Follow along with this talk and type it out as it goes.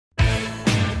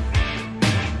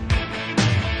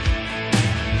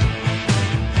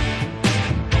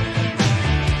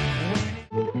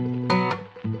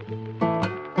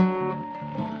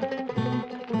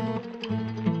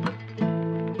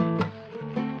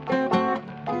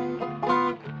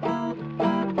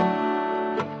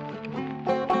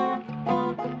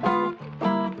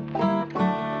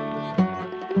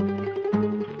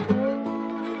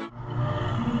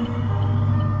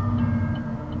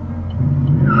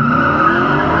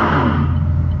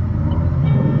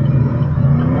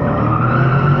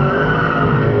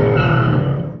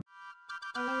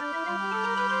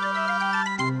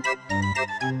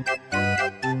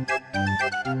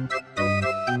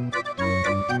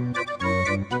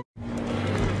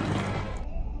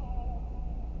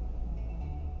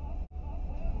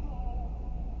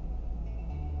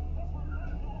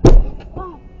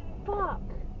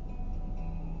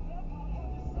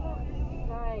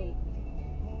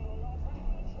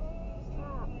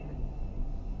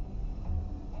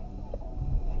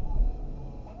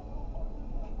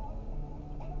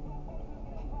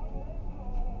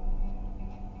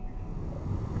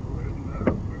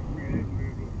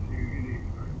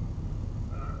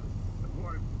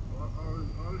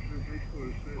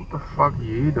the fuck are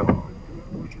you doing?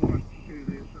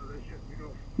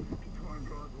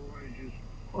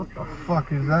 What the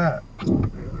fuck is that?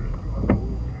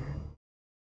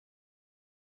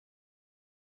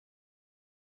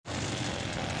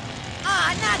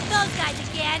 Ah, not those guys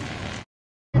again!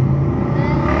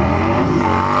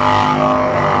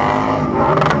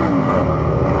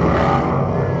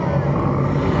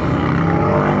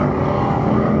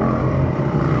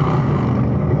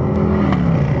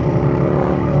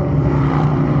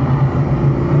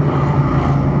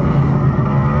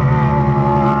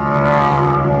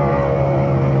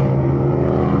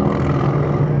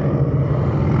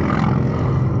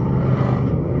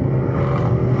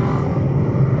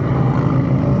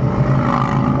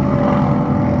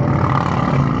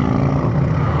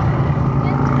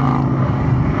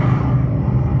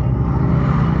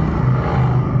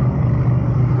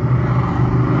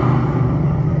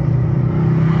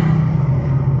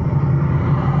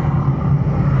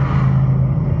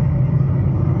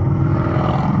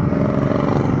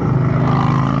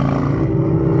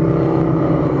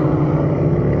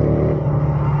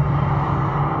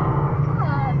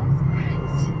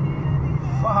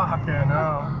 Fucking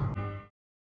hell.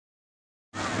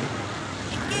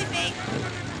 Excuse me!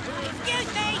 Excuse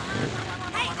me!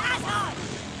 Hey, asshole!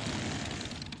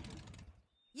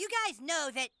 You guys know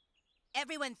that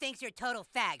everyone thinks you're total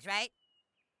fags, right?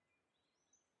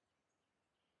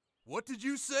 What did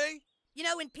you say? You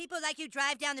know, when people like you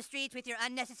drive down the streets with your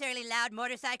unnecessarily loud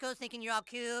motorcycles thinking you're all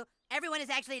cool, everyone is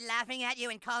actually laughing at you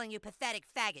and calling you pathetic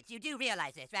faggots. You do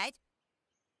realize this, right?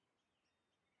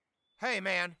 Hey,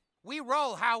 man, we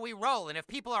roll how we roll, and if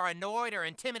people are annoyed or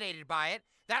intimidated by it,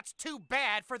 that's too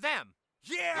bad for them.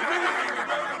 Yeah!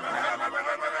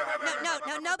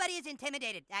 No, nobody is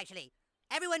intimidated, actually.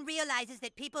 Everyone realizes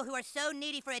that people who are so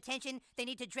needy for attention they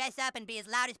need to dress up and be as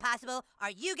loud as possible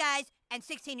are you guys and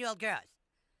 16-year-old girls.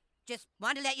 Just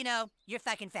wanted to let you know, you're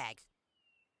fucking fags.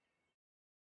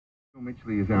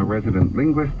 Mitchley is our resident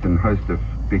linguist and host of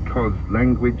Because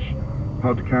Language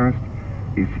podcast.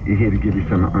 He's here to give you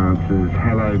some answers.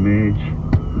 Hello,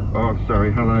 Midge. Oh,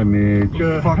 sorry. Hello, Midge.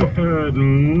 Good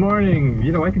morning.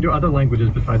 You know, I can do other languages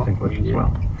besides English as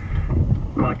well.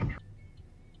 Like,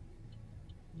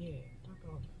 Yeah,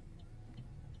 fuck off.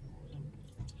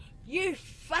 You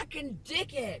fucking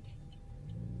dickhead!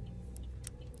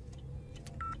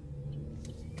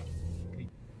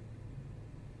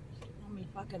 Sit on me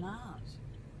fucking ass.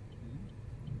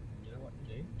 You know what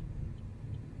to do?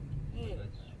 Yeah,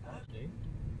 That's what to do.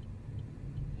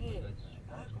 yeah, That's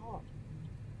fuck off.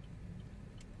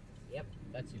 Yep,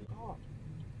 That's illegal. off.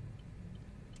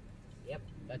 Yep,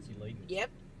 That's illegal. yep,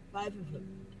 both of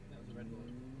them. That was a red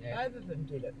light. Yeah. Both of them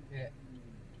did it. Yeah.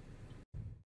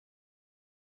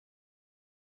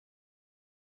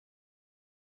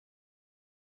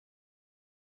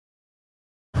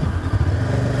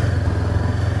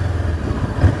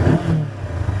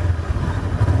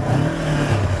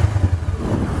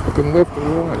 fucking left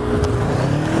or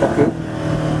right. Fuck it.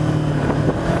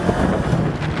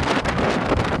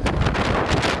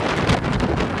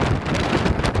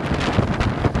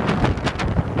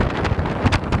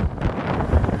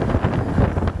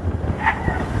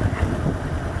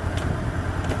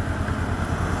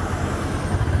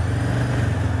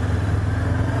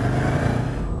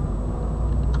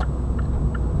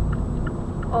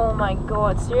 Oh my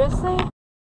god, seriously?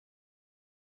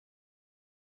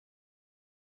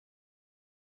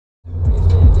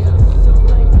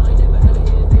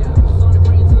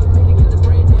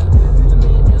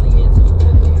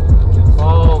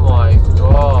 Oh my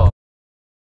god.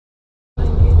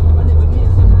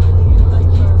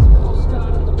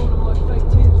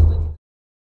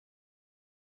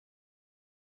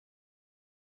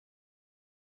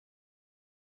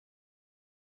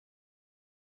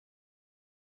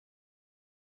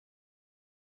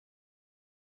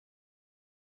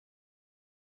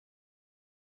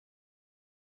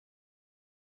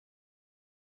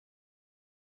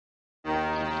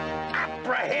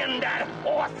 Apprehend that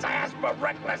horse-ass but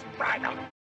reckless rider!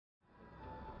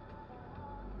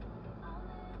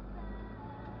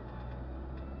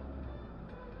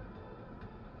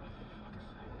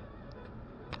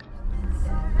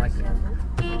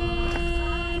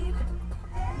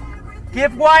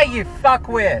 Give way, you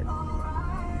fuckwit!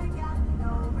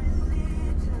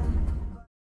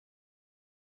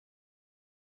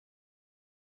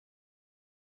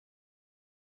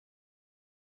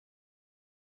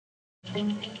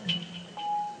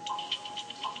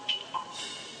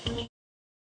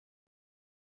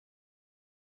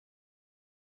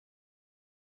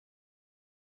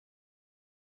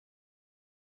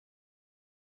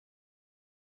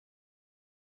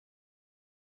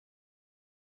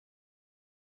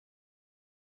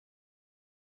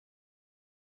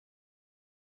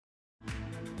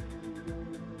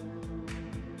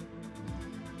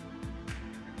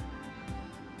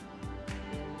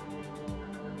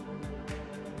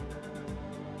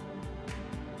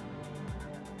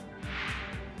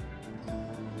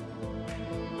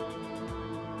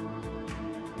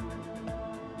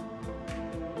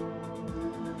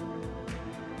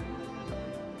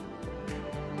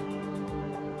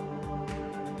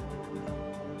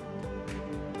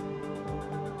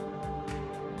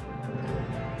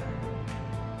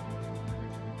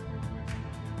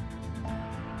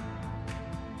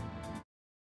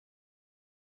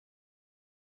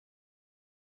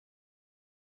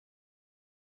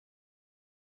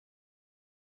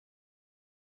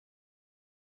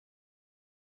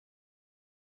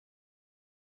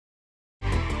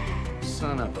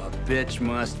 son of a bitch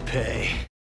must pay.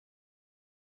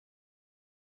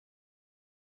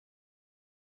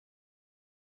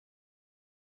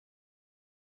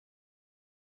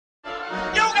 You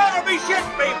gotta be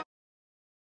shitting me!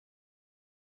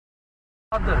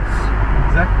 Others.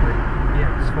 Exactly.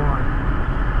 Yeah, it's fine.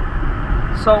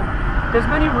 So, there's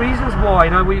many reasons why,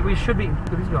 you know, we should be...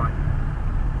 Look at this guy.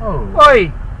 Oh.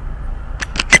 Oi!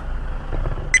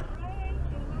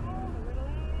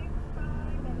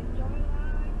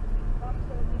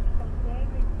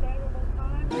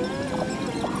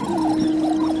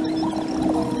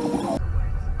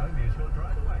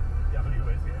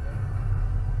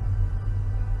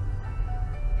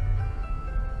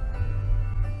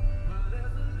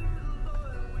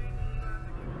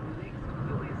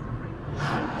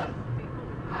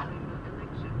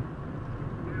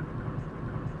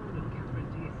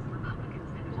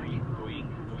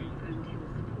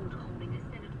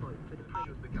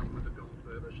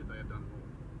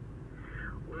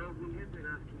 Well, we have been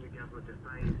asking the government to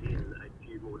phase in a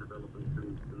few more developments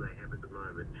than they have at the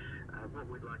moment. What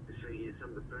we'd like to see is some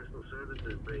of the personal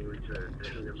services being returned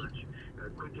in a much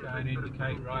quicker... Don't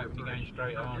indicate right if you're going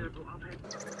straight on.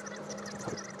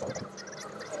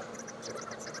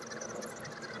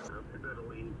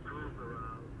 That'll improve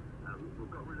morale.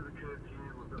 We've got rid of the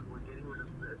curfew, we're getting rid of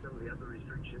some of the other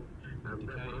restrictions. You're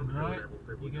going right,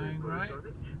 you're going right,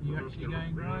 you're actually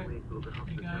going right, you're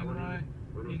going right,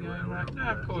 you're going right. No,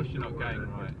 of course you're not going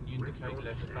right. You indicate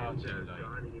left far too late.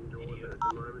 Idiot.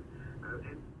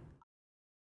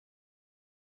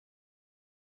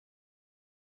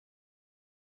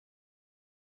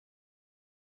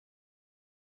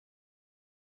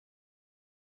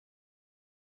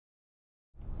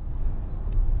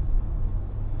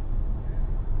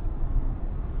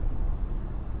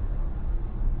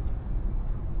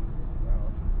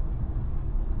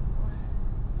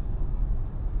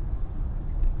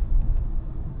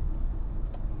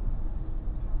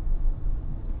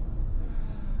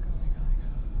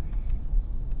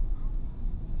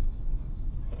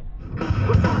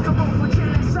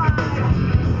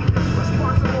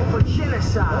 Responsible for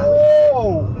genocide.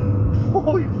 Oh!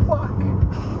 Holy fuck!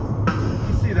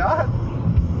 You see that?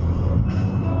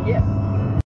 Yeah.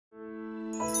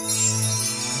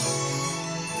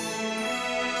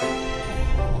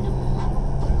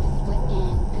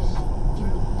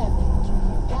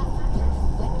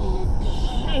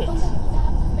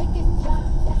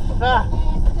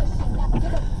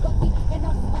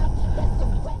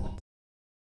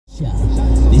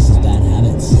 This is bad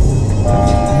habits.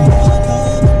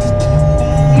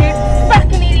 You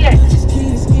fucking idiot!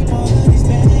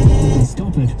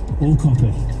 Stop it or cop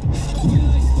it.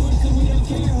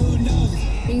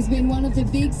 He's been one of the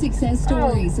big success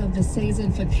stories of the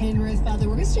season for Penrith, but the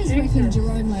Roosters reckon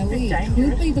Jerome Lallee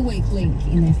could be the weak link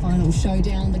in their final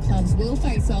showdown. The clubs will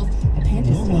face off at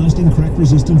Penrith. Long-lasting,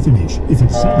 crack-resistant finish. If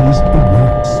it sells, it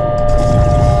works.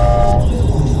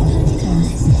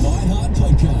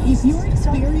 If your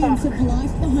experience of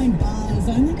life behind bars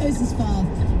only goes as far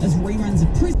as reruns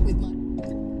of prison with my...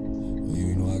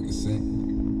 You know I can sing.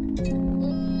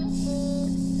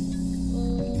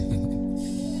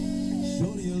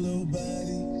 Shorty a little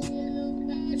body.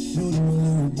 Shorty a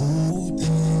little booty.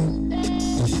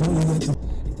 Shorty got the...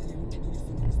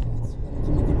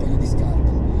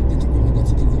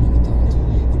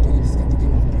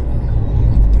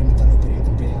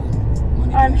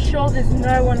 I'm sure there's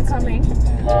no one coming.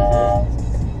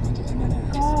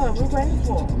 God, we're waiting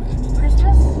for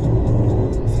Christmas?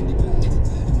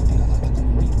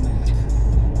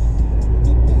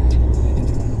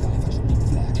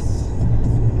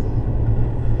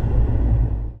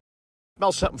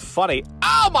 Smell something funny.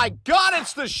 Oh my god,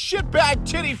 it's the shitbag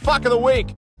titty fuck of the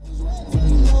week!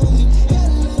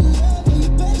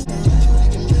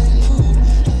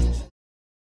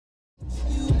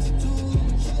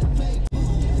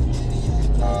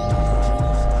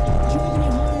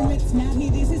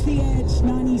 This is the Edge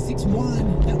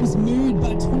 96.1. That was moved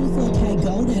by 24K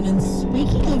Golden. And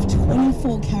speaking of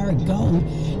 24-carat gold,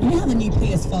 you know how the new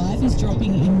PS5 is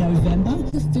dropping in November?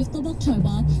 The 5th of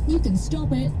October, you can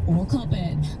stop it or cop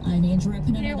it. I'm Andrea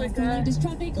Pineda for latest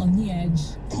traffic on the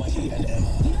Edge.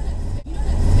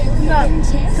 No,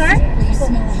 sorry?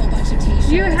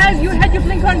 You had your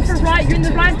blink on for right, you're in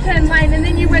the right turn lane, and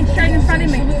then you went straight in front of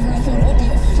me.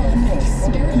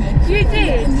 You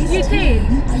did.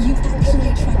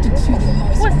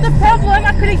 What's the problem?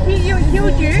 I could have hit you and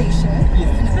killed you.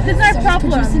 But there's no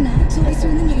problem.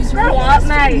 Grow up,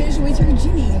 mate.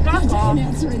 Fuck off.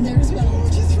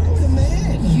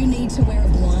 You need to wear a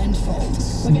blindfold.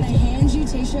 We're going to hand you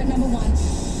t-shirt number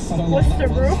 1. What's the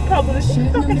roof? Probably this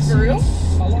is fucking roof.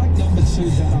 I like number 2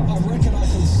 better. I reckon I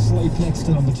can sleep next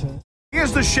to number 2.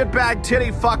 Here's the shitbag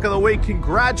titty fuck of the week.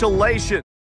 Congratulations.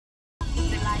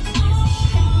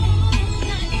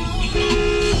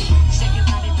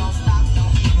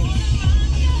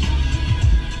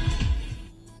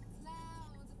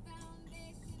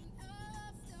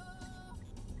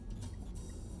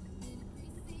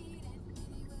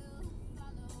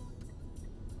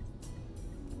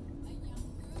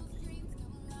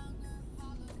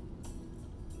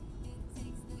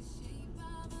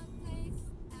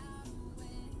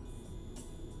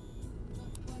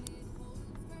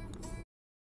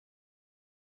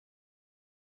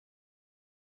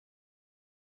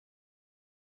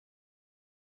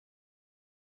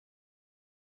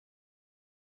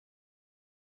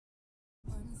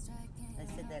 They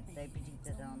said that they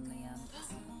predicted on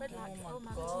the But like, oh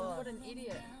my God, God. what an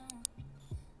idiot.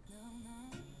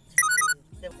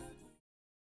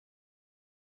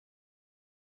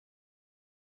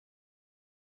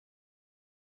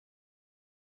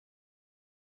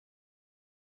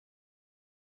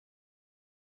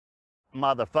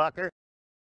 Motherfucker.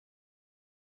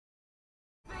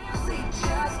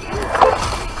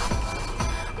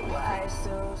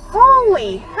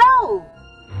 Holy hell!